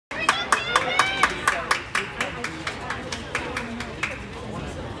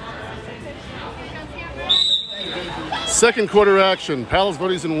Second quarter action. Palos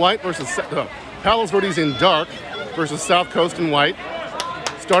Verdes in white versus Palos Verdes in dark versus South Coast in white.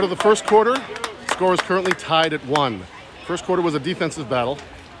 Start of the first quarter. Score is currently tied at 1. First quarter was a defensive battle.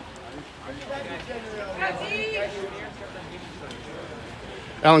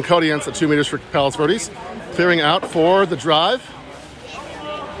 Alan Codiance at 2 meters for Palos Verdes. Clearing out for the drive.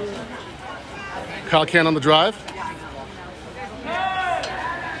 Kyle Can on the drive.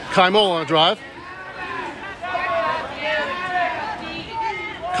 Kai Mohl on a drive.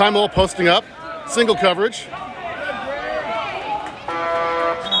 Kai Mohl posting up. Single coverage.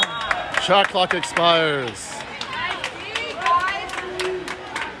 Shot clock expires.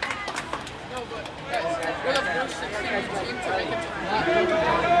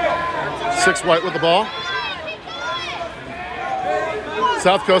 Six white with the ball.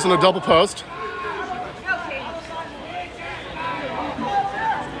 South Coast in a double post.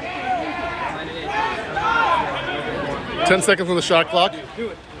 Ten seconds on the shot clock.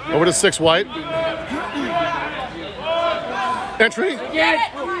 Over to 6 white. Entry.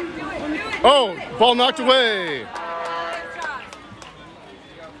 Oh, ball knocked away.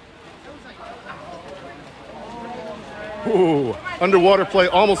 Ooh, underwater play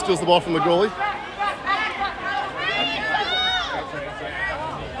almost steals the ball from the goalie.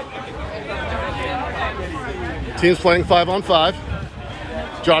 Teams playing 5-on-5.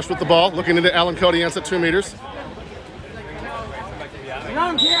 Josh with the ball, looking into Alan Codiance at 2 meters.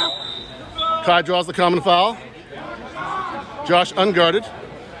 Kai draws the common foul. Josh unguarded.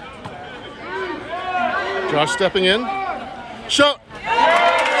 Josh stepping in. Shot!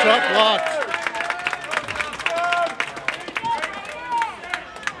 Shot blocked.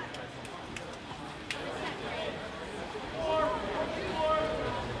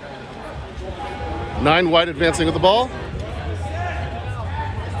 Nine white advancing with the ball.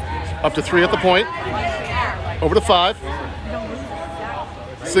 Up to 3 at the point. Over to 5.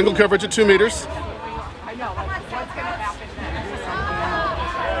 Single coverage at 2 meters.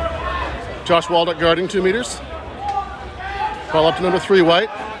 Josh Waldeck guarding 2 meters. Ball up to number 3 white.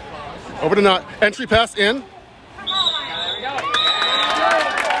 Over to not. Entry pass in.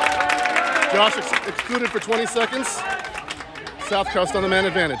 Josh excluded for 20 seconds. South Coast on the man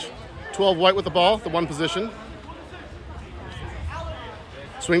advantage. 12 white with the ball, the 1 position.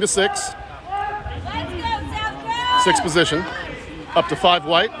 Swing to 6. 6 position. Up to 5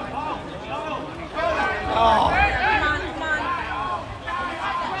 white. And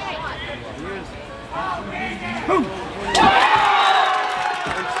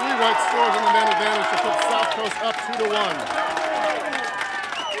 3 white scores on the man advantage to put South Coast up 2-1.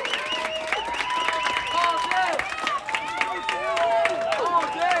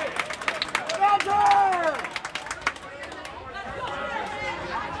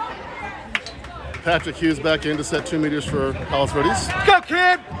 Patrick Hughes back in to set 2 meters for Palos Verdes. Go,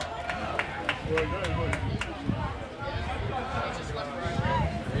 kid!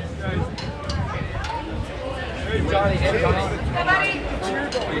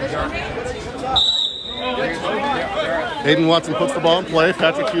 Aiden Watson puts the ball in play.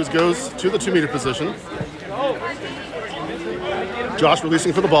 Patrick Hughes goes to the 2 meter position. Josh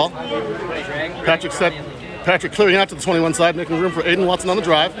releasing for the ball. Patrick clearing out to the 21 side, making room for Aiden Watson on the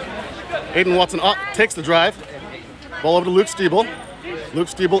drive. Aiden Watson takes the drive. Ball over to Luke Stiebel. Luke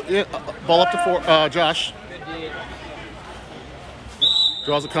Stiebel, ball up to Josh.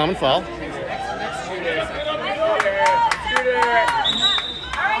 Draws a common foul.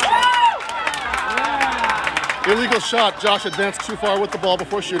 Illegal shot. Josh advanced too far with the ball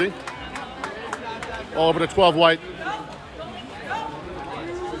before shooting. Ball over to 12 white.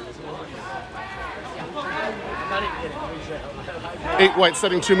 Eight white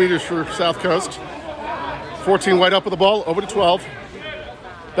setting 2 meters for South Coast. 14 white up with the ball, over to 12.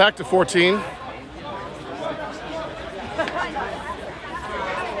 Back to 14.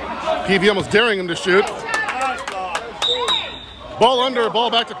 PV almost daring him to shoot. Ball under,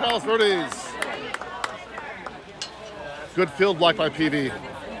 ball back to Palos Verdes. Good field block by PV.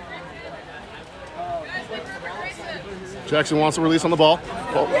 Jackson wants a release on the ball.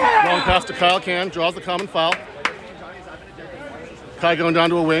 Long pass to Kyle Can, draws the common foul. Kai going down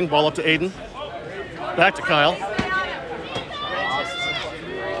to a wing, ball up to Aiden. Back to Kyle.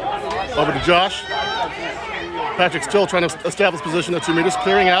 Over to Josh. Patrick still trying to establish position at 2 meters,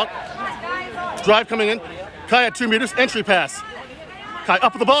 clearing out. Drive coming in. Kai at 2 meters, entry pass. Kai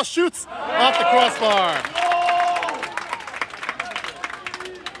up with the ball, shoots off the crossbar.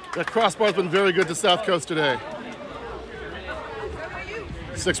 That crossbar's been very good to South Coast today.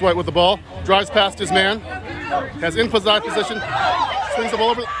 6 white with the ball, drives past his man, has in position, swings the ball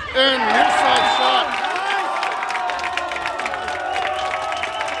over, and near side shot.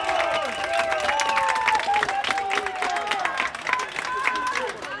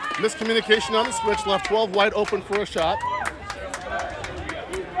 Miscommunication on the switch left 12 wide open for a shot.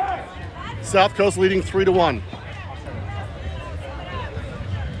 South Coast leading 3-1.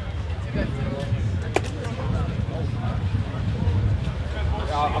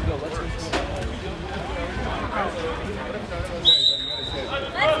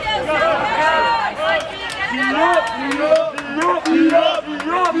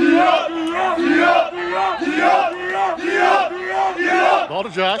 Ball to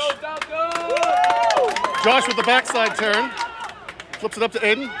Josh. Josh with the backside turn. Flips it up to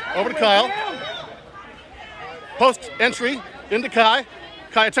Aiden. Over to Kyle. Post entry into Kai.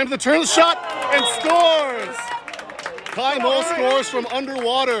 Kai attempted the turn shot and scores! Kai Mohl scores from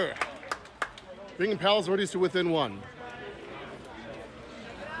underwater, bringing Palos Verdes to within 1.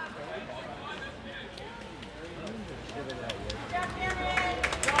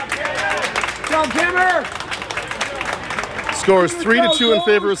 Jump, Kimmer! Score is 3-2 in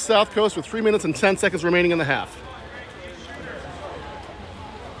favor of South Coast with 3 minutes and 10 seconds remaining in the half.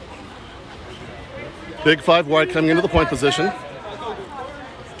 Big 5 wide coming into the point position.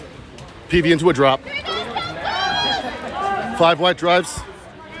 PV into a drop. 5 wide drives,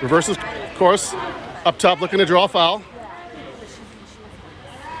 reverses course, up top looking to draw a foul.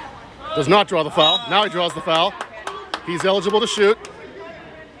 Does not draw the foul. Now he draws the foul. He's eligible to shoot.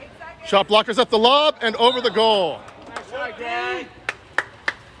 Shot blockers up the lob and over the goal.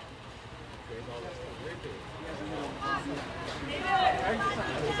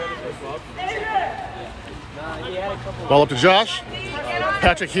 Ball up to Josh.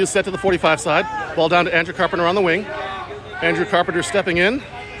 Patrick Hughes set to the 45 side. Ball down to Andrew Carpenter on the wing. Andrew Carpenter stepping in.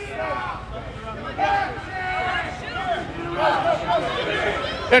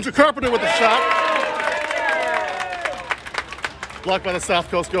 Andrew Carpenter with the shot. Blocked by the South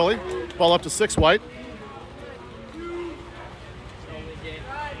Coast goalie. Ball up to 6 white.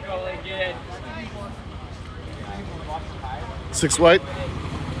 Six white.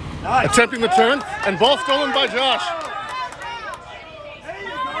 Attempting the turn, and ball stolen by Josh.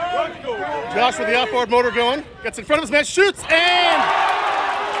 Josh with the outboard motor going, gets in front of his man, shoots, and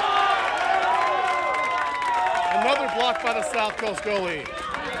another block by the South Coast goalie.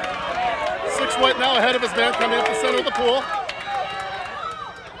 6 white now ahead of his man, coming up the center of the pool.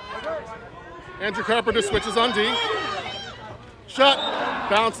 Andrew Carpenter switches on D. Shot,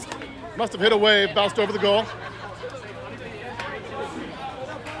 bounced, must have hit a wave, bounced over the goal.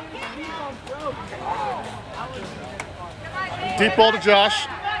 Deep ball to Josh.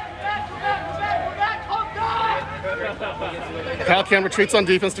 Kyle Cam retreats on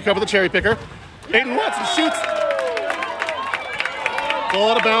defense to cover the cherry picker. Aiden Watson shoots. Ball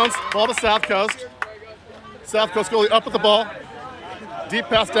out of bounds. Ball to South Coast. South Coast goalie up with the ball. Deep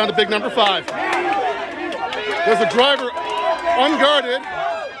pass down to big number 5. There's a driver unguarded.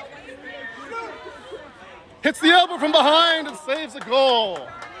 Hits the elbow from behind and saves a goal.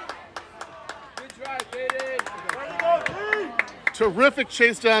 Terrific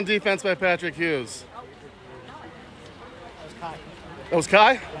chase down defense by Patrick Hughes. That was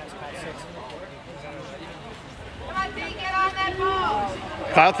Kai?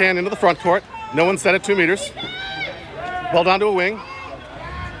 Kyle Can into the front court. No one set at 2 meters. Ball down to a wing.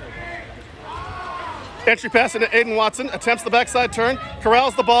 Entry pass into Aiden Watson. Attempts the backside turn.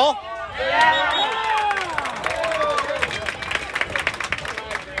 Corrals the ball.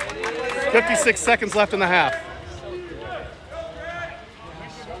 56 seconds left in the half.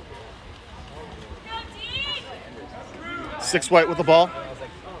 Six white with the ball.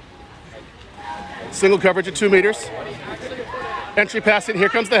 Single coverage at 2 meters. Entry pass in. Here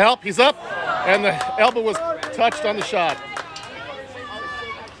comes the help. He's up. And the elbow was touched on the shot.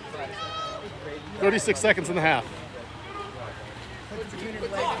 36 seconds in the half.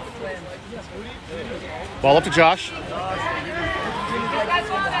 Ball up to Josh.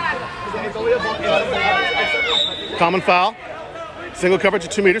 Common foul. Single coverage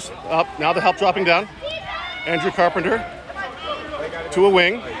at 2 meters. Up. Now the help dropping down. Andrew Carpenter to a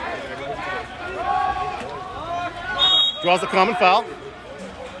wing. Draws the common foul.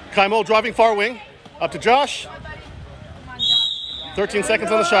 Kai Mohl driving far wing. Up to Josh. 13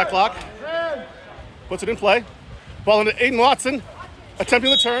 seconds on the shot clock. Puts it in play. Ball into Aiden Watson.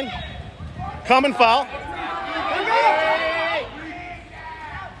 Attempting the turn. Common foul.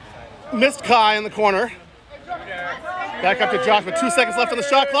 Missed Kai in the corner. Back up to Josh with 2 seconds left on the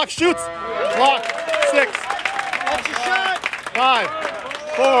shot clock. Shoots. Blocked. 6. 5,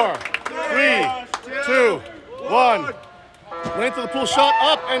 4, 3, 2, 1. Length of the pool shot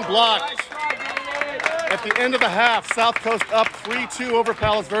up and blocked. At the end of the half, South Coast up 3-2 over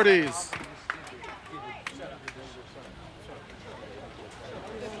Palos Verdes.